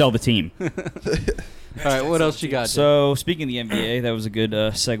McAfee, sell the team. All right, what else you got? Jeff? So speaking of the NBA, that was a good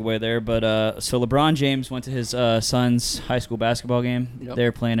segue there. But so LeBron James went to his son's high school basketball game. Yep.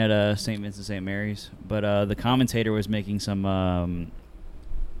 They're playing at St. Vincent St. Mary's. But the commentator was making some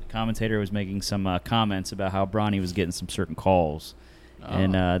comments about how Bronny was getting some certain calls.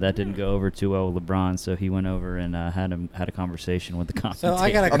 And that didn't go over too well with LeBron, so he went over and had a conversation with the commentator. So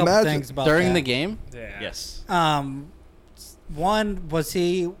I got a couple Imagine- things about during that. the game. Yeah. Yes. One, was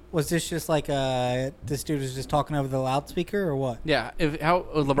this just like this dude was just talking over the loudspeaker or what? Yeah, how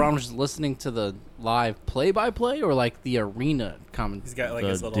LeBron was just listening to the live play-by-play or like the arena comment. He's got like The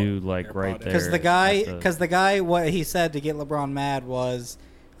his little dude, like, AirPod right in. there. Because the guy, what he said to get LeBron mad was,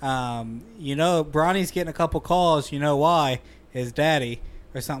 Bronny's getting a couple calls. You know why? His daddy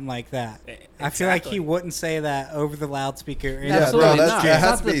or something like that. I feel like he Exactly. wouldn't say that over the loudspeaker. in Yeah, the- Absolutely bro, not. that It's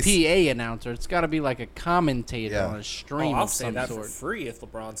has not to the be PA announcer. It's got to be like a commentator Yeah. on a stream I'll of say some that sort. for free if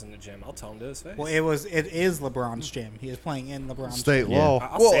LeBron's in the gym. I'll tell him to his face. Well, it is LeBron's gym. He is playing in LeBron's State gym. Yeah. law.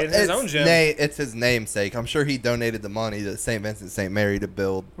 I'll say it in his own gym. It's his namesake. I'm sure he donated the money to St. Vincent St. Mary to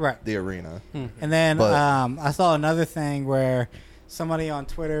build Right. the arena. And then But- I saw another thing where somebody on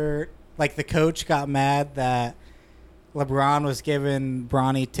Twitter, like the coach, got mad that LeBron was giving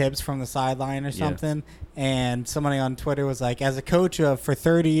Bronny tips from the sideline or Yeah. something. And somebody on Twitter was like, as a coach for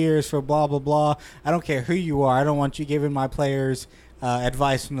 30 years for blah, blah, blah, I don't care who you are. I don't want you giving my players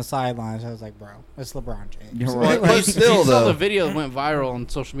advice from the sidelines. I was like, bro, it's LeBron James. You're right. But You still, saw the though, video that went viral on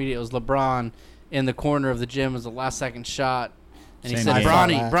social media. It was LeBron in the corner of the gym. It was a last-second shot, and he Same said,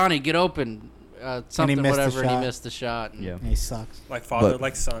 game. "Bronny, get open." Something, missed the whatever, and he shot. missed the shot. And Yeah. He sucks. Like father, But-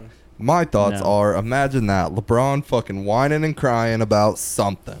 like son. my thoughts No. are, imagine that. LeBron fucking whining and crying about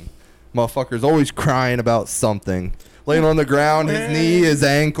something. Motherfucker's always crying about something. Laying on the ground, his knee, his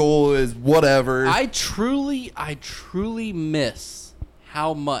ankle, his whatever. I truly miss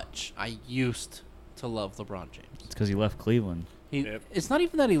how much I used to love LeBron James. It's because he left Cleveland. Yep. It's not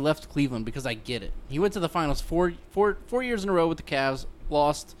even that he left Cleveland, because I get it. He went to the finals four years in a row with the Cavs,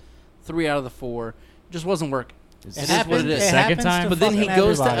 lost 3 out of the 4. Just wasn't working. Is It this is what it the is. It second happens time? to But then he fucking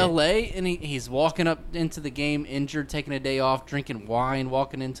goes to everybody. LA and he's walking up into the game injured, taking a day off, drinking wine,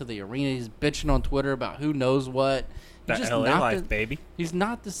 walking into the arena. He's bitching on Twitter about who knows what. He's That just LA not life, the, baby. he's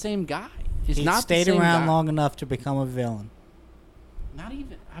not the same guy. He's He not stayed the same around guy. long enough to become a villain. Not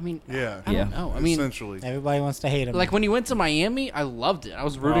even. I mean, Yeah. I don't Yeah. know. I mean, essentially. Everybody wants to hate him. like when he went to Miami, I loved it. I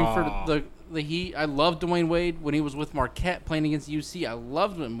was rooting Aw. for the Heat. I loved Dwayne Wade when he was with Marquette playing against UC. I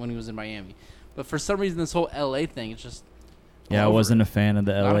loved him when he was in Miami. But for some reason, this whole LA thing, it's just. Yeah, I over wasn't it. a fan of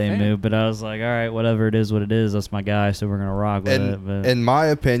the Not a LA fan. move, but I was like, all right, whatever it is, what it is. That's my guy, so we're gonna rock with it. and But in my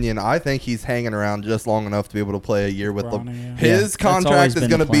opinion, I think he's hanging around just long enough to be able to play a year with Bronny, LeBron. yeah. His Yeah, that's contract always is been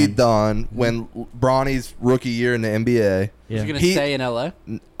going to the be plan. done when Bronny's rookie year in the NBA. Is yeah. he going to He- stay in LA?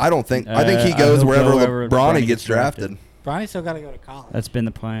 I don't think. I think he I goes hope wherever wherever Bronny Bronny gets gets drafted. drafted. Bronny still got to go to college. That's been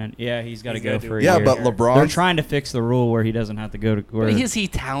the plan. Yeah, he's got to He's go gotta do for a it. Yeah, year. but They're LeBron. They're trying to fix the rule where he doesn't have to go to. Where, But is he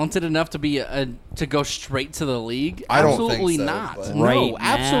talented enough to be to go straight to the league? I don't think Absolutely so, not. but- No, right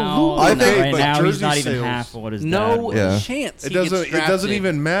absolutely I now, think- right but now he's jersey not even sales- half of what his no dad. Yeah. chance. It he gets doesn't. It doesn't drafted.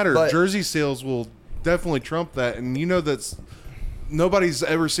 even matter. But- Jersey sales will definitely trump that, and you know that's nobody's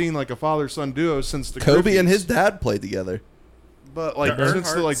ever seen like a father-son duo since the Kobe and Griffies. his dad played together. But like The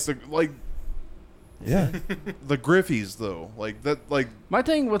since the Earnhardts. Yeah. the Griffies though, like that, like My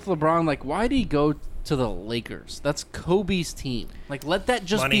thing with LeBron, like, why did he go to the Lakers? That's Kobe's team. Like, let that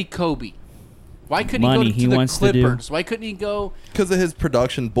just Money. be Kobe. Why couldn't money he he go to wants the to do. Clippers? Why couldn't he go? Because of his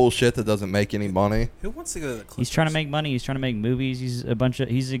production bullshit that doesn't make any money. Who wants to go to the Clippers? He's trying to make money. He's trying to make movies. He's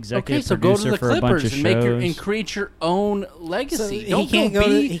Okay, executive so go producer to the for a bunch Clippers of and shows. and create your own legacy. he Don't can't go go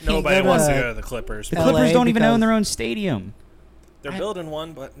to- be. he can't Nobody go wants to- to go to the Clippers. The LA Clippers don't even own because- their own stadium. They're I- building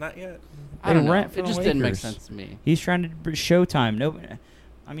one, but not yet. I don't They know. rent for It the just didn't make Lakers. sense to me. He's trying to Showtime. Nobody.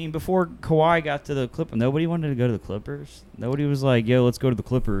 I mean, before Kawhi got to the Clippers, nobody wanted to go to the Clippers. Nobody was like, "Yo, let's go to the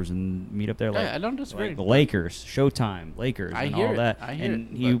Clippers and meet up there." Like, Yeah, I don't disagree. like the Lakers, Showtime, Lakers, I and hear all it. that. I hear and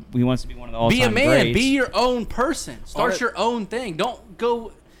it, he wants to be one of the all-time Be a man. greats. Be your own person. Start Art- your own thing. Don't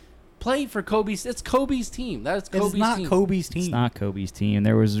go play for Kobe's. It's Kobe's team. That's Kobe's It's not team. Kobe's team. It's not Kobe's team.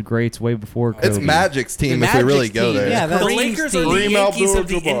 There was greats way before Kobe. It's Magic's team The if we really Magic's go team. there. Yeah, The that's- Kareem's Lakers are team. the Kareem Yankees of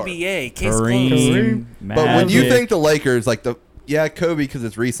the Abdul-Jabbar. NBA. Case Kareem, closed. But when you Magic. think the Lakers, like Kobe because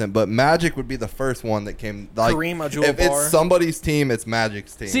it's recent, but Magic would be the first one that came. Like, Kareem if Abdul-Jabbar. it's somebody's team, it's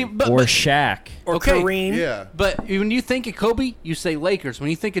Magic's team. See, but, or but Shaq. Or Okay. Kareem. Yeah. But when you think of Kobe, you say Lakers. When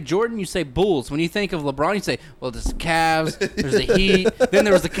you think of Jordan, you say Bulls. When you think of LeBron, you say, well, there's the Cavs, there's the Heat, then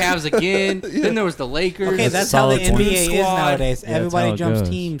there was the Cavs again, then there was the Lakers. Okay, That's that's a how the solid point. NBA is Squad. nowadays. Yeah, that's Everybody how it jumps goes.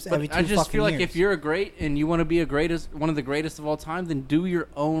 teams But every 2 I just fucking feel like years. if you're a great and you want to be one of the greatest of all time, then do your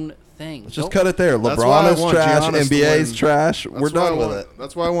own thing. Let's just Don't- cut it there. That's why I LeBron is want trash. Giannis to NBA's win. trash. We're That's why done I with want- it.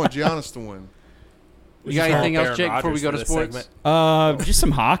 That's why I want Giannis to win. You got anything else, Jake, before we go to this sports? segment? Just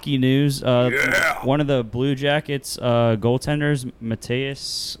some hockey news. One of the Blue Jackets goaltenders,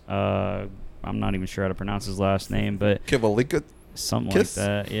 Mateus. I'm not even sure how to pronounce his last name, but Kivalika. something Kiss? like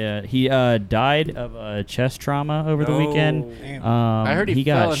that. Yeah, he died of a chest trauma over the weekend. Damn. I heard he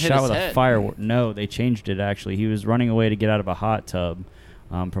fell got and hit shot his with head. a firework. No, they changed it actually. He was running away to get out of a hot tub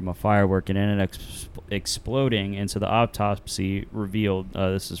from a firework and ended up exploding. And so the autopsy revealed,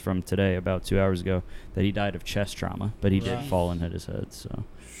 this is from today, about 2 hours ago, that he died of chest trauma. But he did Right. fall and hit his head. So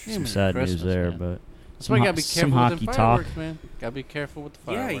Yeah, some man, sad Christmas, news there. man. But That's why you gotta be some careful hockey with the talk. fireworks, man. Gotta be careful with the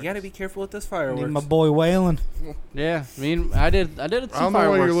Yeah, fireworks. you got to be careful with this Need fireworks. my boy Waylon. Yeah, I mean, I did some I don't know why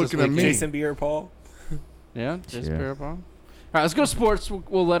fireworks you're this looking at me. weekend. Jason Pierre-Paul. Yeah, just Yeah. Pierre-Paul. All right, let's go sports.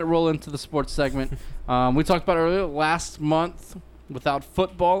 We'll let it roll into the sports segment. We talked about earlier last month without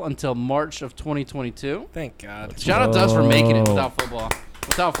football until March of 2022. Thank God. Shout out to us for making it Whoa. without football.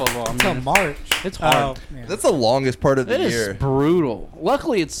 Without football, I Until mean, March. it's hard. Yeah. That's the longest part of the It is year. brutal.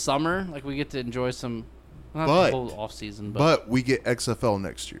 Luckily, it's summer. Like we get to enjoy some. Not But- the whole off season, but, But we get XFL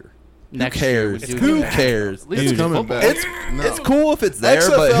next year. next Who year we cares? do Who get that. cares? At least It's it's coming football. back. It's No. it's cool if it's there,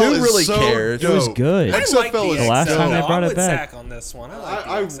 XFL but who is really so cares? it was dope. good. I like XFL the is last dope. time they brought I it would back. sack on this one. I like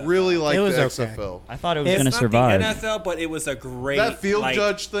I the XFL. really like It the was okay. XFL. I thought it was It's going to Not survive. the NFL, but it was a great That field like,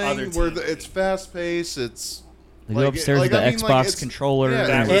 judge other thing where team. it's fast paced. It's They go upstairs with the Xbox controller. yeah, That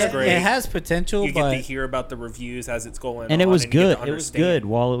and- was It, great. it has potential, You get to but hear about the reviews as it's going and it on, was and you get good. to It was understand. good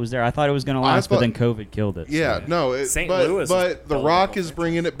while it was there. I thought it was going to last, but then COVID killed it. Yeah, so. no, St. but Louis is but The hell of a Rock football is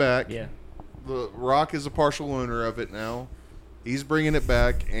bringing it back. Yeah. The Rock is a partial owner of it now. He's bringing it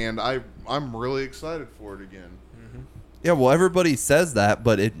back, and I'm really excited for it again. Yeah, well, everybody says that,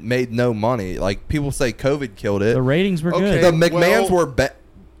 but it made no money. Like people say, COVID killed it. The ratings were Okay. good. The McMahons well- were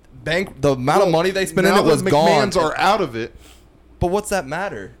bank. The amount of money they spent in now it was the gone. McMahons are out of it. But what's that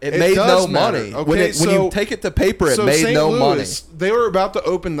matter? It It made does no matter. money. Okay, when when so- you take it to paper, it so made St. no Louis, money. they were about to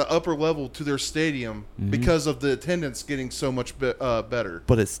open the upper level to their stadium because of the attendance getting so much better.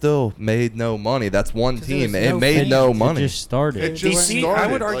 But it still made no money. That's one 'Cause there team. was It no made fans. no It money. just started. It just DC, I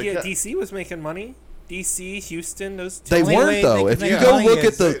started would like argue that. DC was making money. DC, Houston, those two. They only weren't way though. they If could you make go money look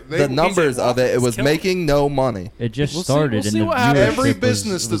is at they- the numbers PJ of it, it Walker's was killing making no money. It just We'll see- started, we'll see and the what happens. viewership Every was-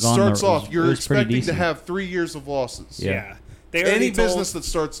 business that was on starts the- off, it you're was pretty expecting to decent. have 3 years of losses. Yeah. They already Any told- business that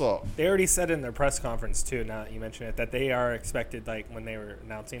starts off. They already said in their press conference too. Now that you mention it, that they are expected, like when they were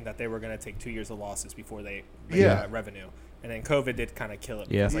announcing that they were going to take 2 years of losses before they made Yeah. that revenue, and then COVID did kind of kill it.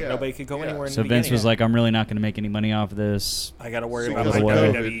 Yeah. Because, like Yeah. nobody could go Yeah. anywhere. In So the Vince beginning. was like, "I'm really not going to make any money off of this," I got to worry Because about of my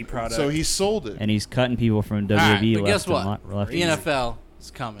COVID. WWE product. So he sold it. and he's cutting people from All right, WWE but left guess what? and left. The NFL is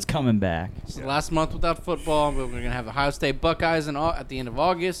coming. It's coming back. It's the last month without football. We're going to have Ohio State Buckeyes at the end of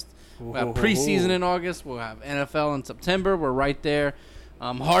August. We'll have preseason in August. We'll have NFL in September. We're right there.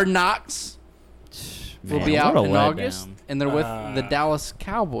 Hard Knocks will Man, be out what a in August, letdown. and they're with the Dallas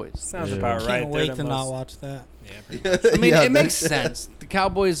Cowboys. Sounds Yeah. about right. can't They're wait the to not most- watch that. Yeah, pretty much. I mean, Yeah, it makes that's- sense. The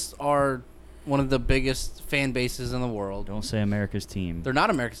Cowboys are one of the biggest fan bases in the world. Don't say America's team. They're not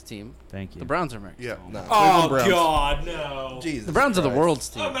America's team. Thank you. The Browns are America's Yeah. team. No. Oh Cleveland Browns. God, no! Jesus The Browns are the Christ. world's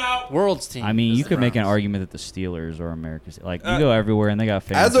team. I'm out. World's team. I mean, is you the could make an Browns. argument that the Steelers are America's. Like you Uh, go everywhere and they got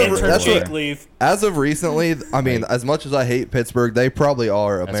fans. As of- Intern that's Jake what- leave. As of recently, I mean, Like- as much as I hate Pittsburgh, they probably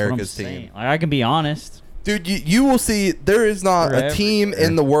are That's what I'm America's saying. team. Like I can be honest. Dude, you will see there is not They're a team everywhere.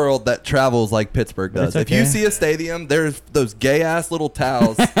 in the world that travels like Pittsburgh But does. it's If you okay. see a stadium, there's those gay-ass little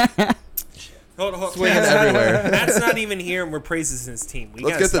towels Hold. swinging everywhere. Matt's not even here, and we're praising his team. We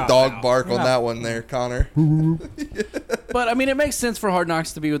Let's gotta get the stop dog now. bark on No. that one there, Connor. But I mean, it makes sense for Hard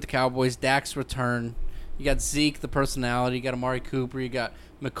Knocks to be with the Cowboys. Dak's return. You got Zeke, the personality. You got Amari Cooper. You got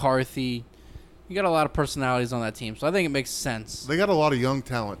McCarthy. You got a lot of personalities on that team, so I think it makes sense They got a lot of young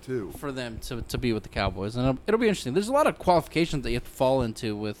talent too. for them to be with the Cowboys, and it'll be interesting. There's a lot of qualifications that you have to fall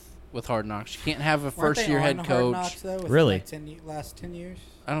into with Hard Knocks. You can't have a Weren't first they year on head Hard coach. Knocks, though, within, Really? like, last 10 years?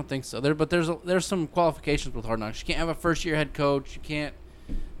 I don't think so. There's some qualifications with Hard Knocks. You can't have a first year head coach. You can't.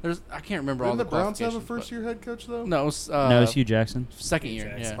 I can't remember all Didn't the the Browns have a qualifications, first-year head coach though? but- No, it was, no, it's Hugh Jackson. second year.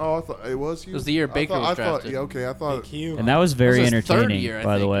 Jackson. Yeah. Oh, I thought it was you. It was the year Baker was drafted. Yeah, okay, I thought. Big Hugh. And that was very This is his third entertaining, year, I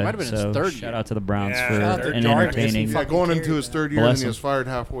by the think. It way. might have been his So third shout year. out to the Browns Yeah. for Shout out to an Jarvis. entertaining. He Yeah, going fucking into his carried third year, Bless and he him. was fired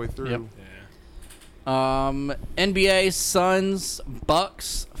halfway through. Yep. Yeah. NBA Suns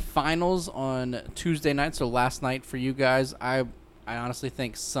Bucks finals on Tuesday night. So last night for you guys, I honestly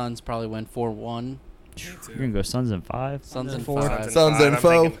think Suns probably win 4-1. You're gonna go Suns in 5. Suns in Four. 5. Suns I'm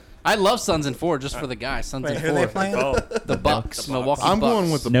info. thinking- I love Suns in 4 just for the guy. Suns Wait, in who 4. are they playing? Oh, The Bucks, Milwaukee I'm Bucks.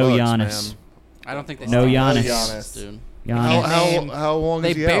 going with the No Bucks, Giannis. man. I don't think they No still Giannis. have Giannis. dude. Giannis. How long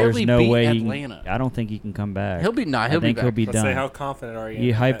They is he barely- out? There's no beat way Atlanta. I don't think he can come back. He'll be I He'll be think back. he'll be let's say, done. how confident are you? He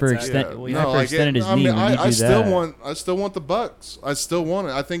in that, hyperextend- Zach? well, he hyperextended his knee when you I do still that. I still want the Bucks. I still want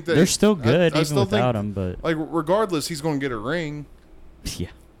it. I think that They're still good I even still without think, him, but Like regardless, he's going to get a ring. yeah,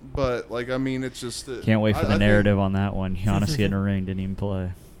 But like I mean, it's just can't wait for I the think- narrative on that one. Giannis getting a ring, didn't even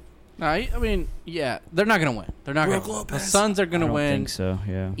play. No, I mean, yeah, they're not gonna win. They're not Brook gonna. The Lopez. Suns are I gonna don't win think so.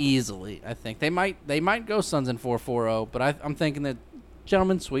 Yeah. easily. I think they might go Suns in 4-4-0, but I'm thinking that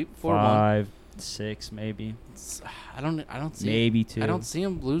gentlemen sweep 4-1. 5, 6, maybe, I don't see. maybe 2. I don't see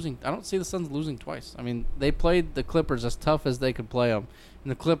them losing. I don't see the Suns losing twice. I mean, they played the Clippers as tough as they could play them, and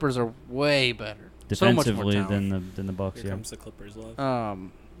the Clippers are way better, so much more defensively talent. than the Bucks. Here Yeah. comes the Clippers love.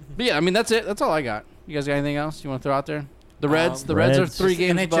 But yeah, I mean that's it. That's all I got. You guys got anything else you want to throw out there? The Reds. The Reds are Reds. 3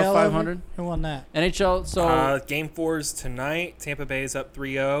 games above NHL 500. over? Who won that? NHL. So Game 4's tonight. Tampa Bay is up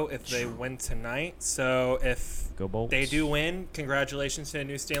 3-0 if they win tonight. So if Go Bolts. they do win, congratulations to the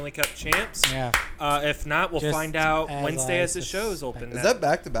new Stanley Cup champs. Yeah. If not, we'll Just find out as Wednesday I as the show's open. Is that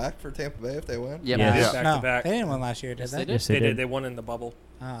back to back for Tampa Bay if they win? Yep. Yeah. Yeah. Yeah. No, Back-to-back. they didn't win last year, did Yes, they? they did. Yes, They they did. did. They won in the bubble.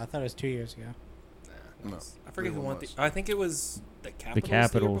 Oh, I thought it was 2 years ago. No, I forget they who won won. last. I think it was the Capitals.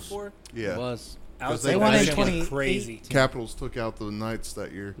 Capitals. The year before. Yeah. it was. Alex they won in Ovechkin went 2018. crazy. Capitals took out the Knights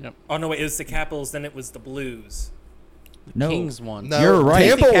that year. Oh no, wait, it was the Capitals. Then it was the Blues. No, Kings won. No, You're right.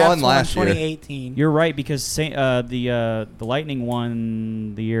 Tampa The Caps won last year. 2018. you're right because the Lightning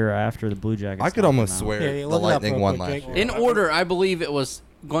won the year after the Blue Jackets. I could knocked almost them out. swear Yeah, you the look it up Lightning real won quick, last Jake. year. In order, I believe it was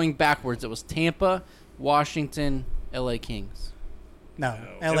going backwards. It was Tampa, Washington, LA Kings. No,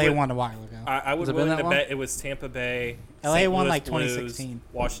 No, LA it would- won a while ago. I would Has it been willing that to long? bet it was Tampa Bay. LA St. won Louis like Blues, 2016.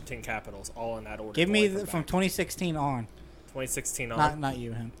 Washington Capitals, all in that order. Give me going from back. 2016 on. 2016 on. Not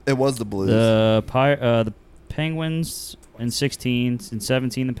you, him. It was the Blues. The Penguins in 16, in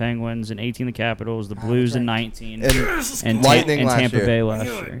 17 the Penguins, in 18 the Capitals, the Ah, Blues that's in right. 19, and Lightning and last Tampa year. Bay last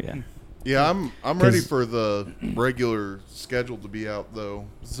year. Yeah. Yeah, I'm ready 'Cause- for the regular schedule to be out though,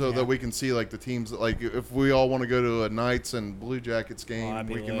 so Yeah. that we can see like the teams. Like if we all want to go to a Knights and Blue Jackets game, that'd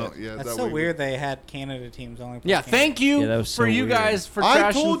be we can. lit. Yeah, That's that so way we- weird they had Canada teams only. play Yeah, Canada. thank you Yeah, that was for so you weird. guys for I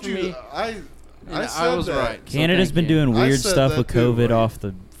crashing told for you. me. I And said was that. right. So Canada's thank been you. doing I weird said stuff that with too, COVID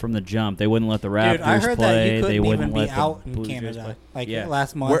like- from the jump. They wouldn't let the Raptors Dude, I heard play. that you They couldn't wouldn't even be let the out in Blue Jays Canada. play. Like Yeah.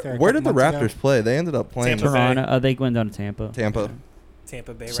 last month. or a Where did the couple months ago. Raptors play? They ended up playing Tampa Bay. Toronto. They went down to Tampa. Tampa.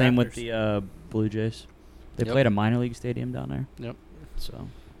 Tampa Bay. Same with Raptors. the Blue Jays. They Yep. played a minor league stadium down there. Yep. So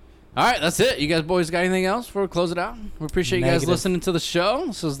All right, that's it. You guys boys got anything else before we close it out? We appreciate you guys Negative. listening to the show.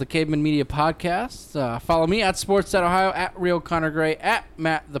 This is the Caveman Media Podcast. Follow me at Sports.Ohio, at Real Connor Gray, at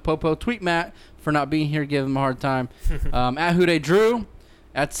Matt the Popo. Tweet Matt for not being here, give him a hard time. At Hude Drew,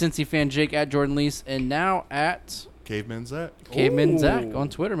 at Cincy Fan Jake, at Jordan Lease, and now at Caveman Zach. Caveman Zach on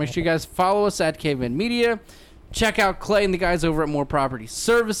Twitter. Make sure you guys follow us at Caveman Media. Check out Clay and the guys over at More Property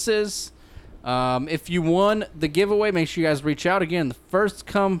Services. If you won the giveaway, make sure you guys reach out. Again, the first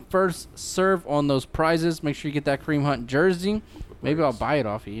come, first serve on those prizes. Make sure you get that Cream Hunt jersey. Maybe I'll buy it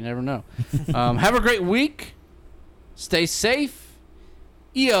off you. You never know. Have a great week. Stay safe.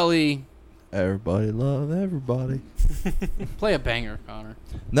 ELE. Everybody love everybody. Play a banger, Connor.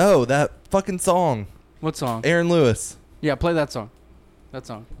 No, that fucking song. What song? Aaron Lewis. Yeah, play that song. That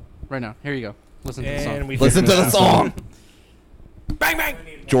song. Right now. Here you go. Listen to the song. And we Listen to the song. Bang bang.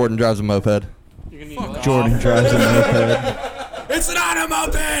 Jordan drives a moped. You're gonna need Jordan drives a moped. It's not a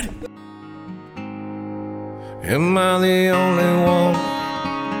moped. Am I the only one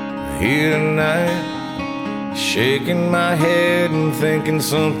here tonight? Shaking my head and thinking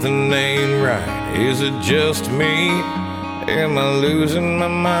something ain't right. Is it just me? Am I losing my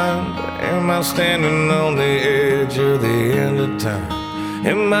mind? Am I standing on the edge of the end of time?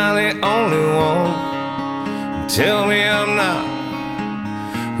 Am I the only one? Tell me I'm not.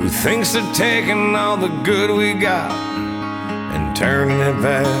 Who thinks of taking all the good we got and turning it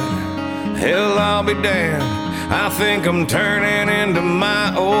bad? Hell, I'll be damned. I think I'm turning into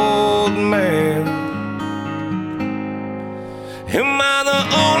my old man. Am I the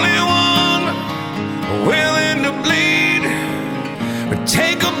only one willing to bleed or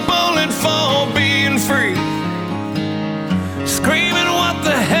take a bullet for being free? Screaming, what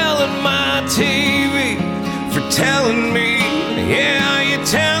the hell am I TV for telling me? Yeah, are you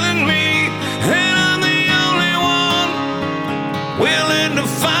telling me that I'm the only one willing to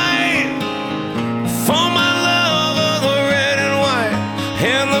fight for my love of the red and white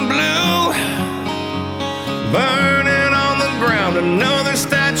and the blue? Burning on the ground, another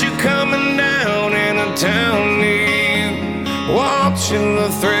statue coming down in a town near you. Watching the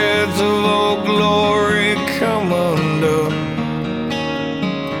threads of old glory come undone.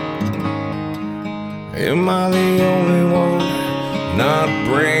 Am I the only one not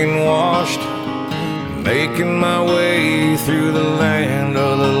brainwashed, making my way through the land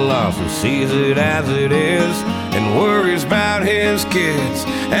of the lost, who sees it as it is and worries about his kids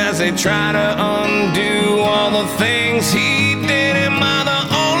as they try to undo all the things he did? Am I the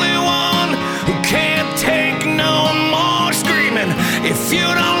only one who can't take no more screaming? If you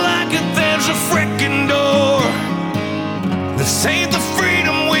don't like it, there's a frickin' door. This ain't the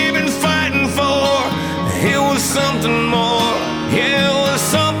freedom we've been fighting for. It was something more, yeah, it was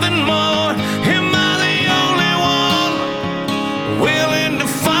something more. Am I the only one willing to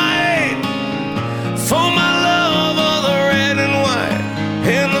fight for my love of the red and white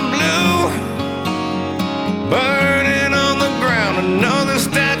and the blue? Burning on the ground, another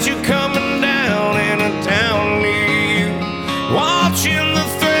statue coming down in a town near you. Watching the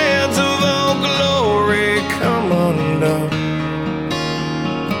threads of old glory come undone.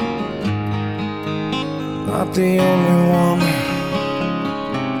 Not the only one.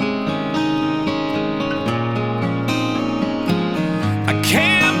 I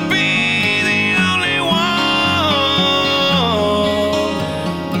can't be the only one.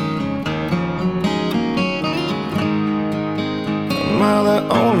 Am I the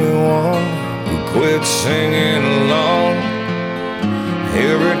only one who quit singing along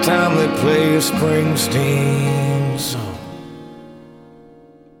every time they play a Springsteen song?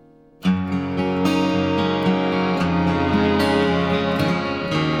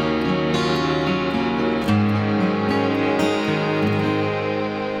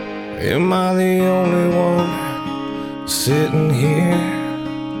 Am I the only one sitting here,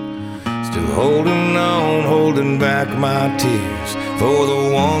 still holding on, holding back my tears for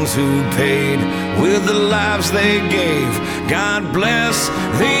the ones who paid with the lives they gave? God bless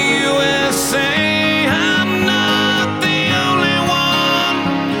the USA. I'm not the only one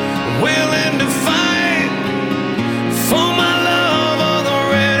willing to fight for my love of the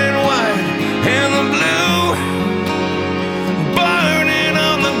red and white and the blue. Burning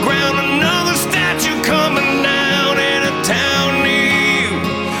on the ground, another statue coming down in a town near you.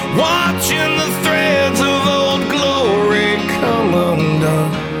 Watching the threads of old glory come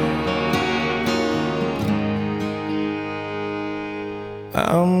undone.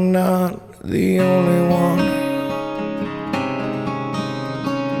 I'm not the only one.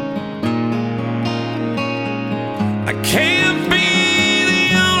 I can't